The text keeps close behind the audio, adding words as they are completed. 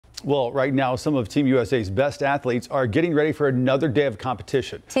Well, right now, some of Team USA's best athletes are getting ready for another day of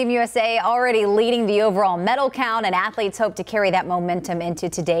competition. Team USA already leading the overall medal count, and athletes hope to carry that momentum into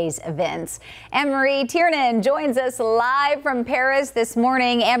today's events. Anne-Marie Tiernan joins us live from Paris this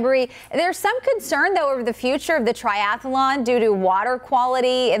morning. Anne-Marie, there's some concern, though, over the future of the triathlon due to water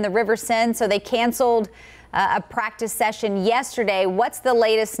quality in the River Seine, so they canceled a practice session yesterday. What's the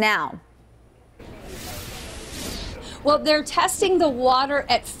latest now? Well, they're testing the water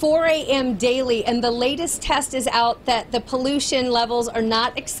at 4 a.m. daily, and the latest test is out that the pollution levels are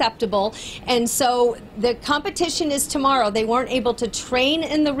not acceptable. And so the competition is tomorrow. They weren't able to train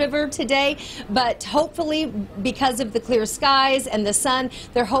in the river today, but hopefully because of the clear skies and the sun,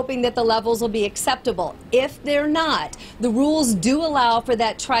 they're hoping that the levels will be acceptable. If they're not, the rules do allow for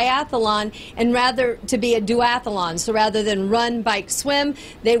that triathlon and rather to be a duathlon. So rather than run, bike, swim,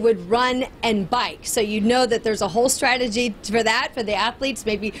 they would run and bike. So you know that there's a whole strategy for that, for the athletes.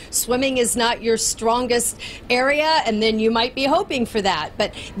 Maybe swimming is not your strongest area, and then you might be hoping for that.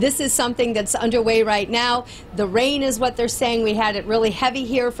 But this is something that's underway right now. The rain is what they're saying. We had it really heavy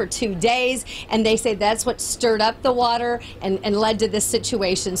here for 2 days, and they say that's what stirred up the water and led to this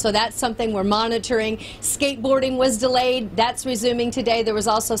situation. So that's something we're monitoring. Skateboarding was delayed. That's resuming today. There was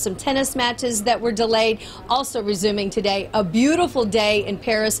also some tennis matches that were delayed, also resuming today. A beautiful day in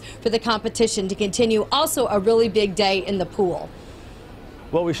Paris for the competition to continue. Also a really big day in the pool.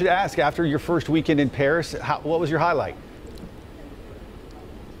 Well, we should ask, after your first weekend in Paris, what was your highlight?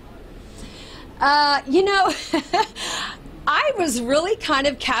 You know, I was really kind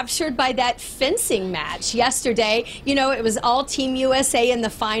of captured by that fencing match yesterday. You know, it was all Team USA in the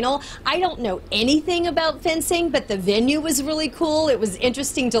final. I don't know anything about fencing, but the venue was really cool. It was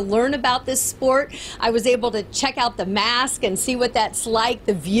interesting to learn about this sport. I was able to check out the mask and see what that's like,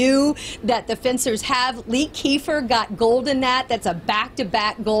 the view that the fencers have. Lee Kiefer got gold in that. That's a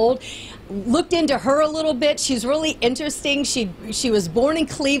back-to-back gold. Looked into her a little bit. She's really interesting. She was born in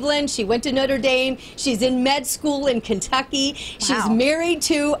Cleveland. She went to Notre Dame. She's in med school in Kentucky. She's married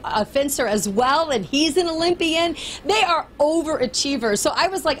to a fencer as well, and he's an Olympian. They are overachievers. So I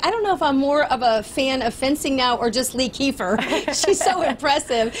was like, I don't know if I'm more of a fan of fencing now or just Lee Kiefer. She's so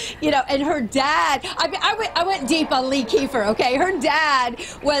impressive, you know. And her dad, I went deep on Lee Kiefer, okay? Her dad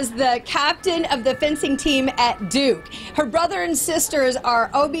was the captain of the fencing team at Duke. Her brother and sisters are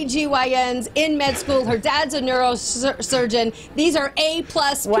OBGYNs in med school. Her dad's a neurosurgeon. These are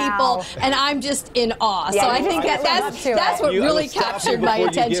A-plus people, and I'm just in awe. Yeah, so I think that's what really captured my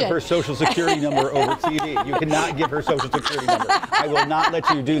attention. You give her social security number over TV. You cannot give her social security number. I will not let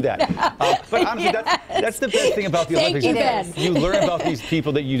you do that. But honestly, that's the best thing about the Olympics. Thank you, you learn about these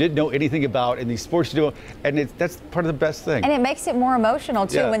people that you didn't know anything about in these sports you do, and that's part of the best thing. And it makes it more emotional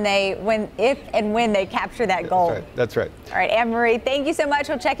too when they capture that goal. That's right. All right, Anne-Marie, thank you so much.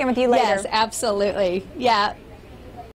 We'll check in with you later. Yes, absolutely. Yeah.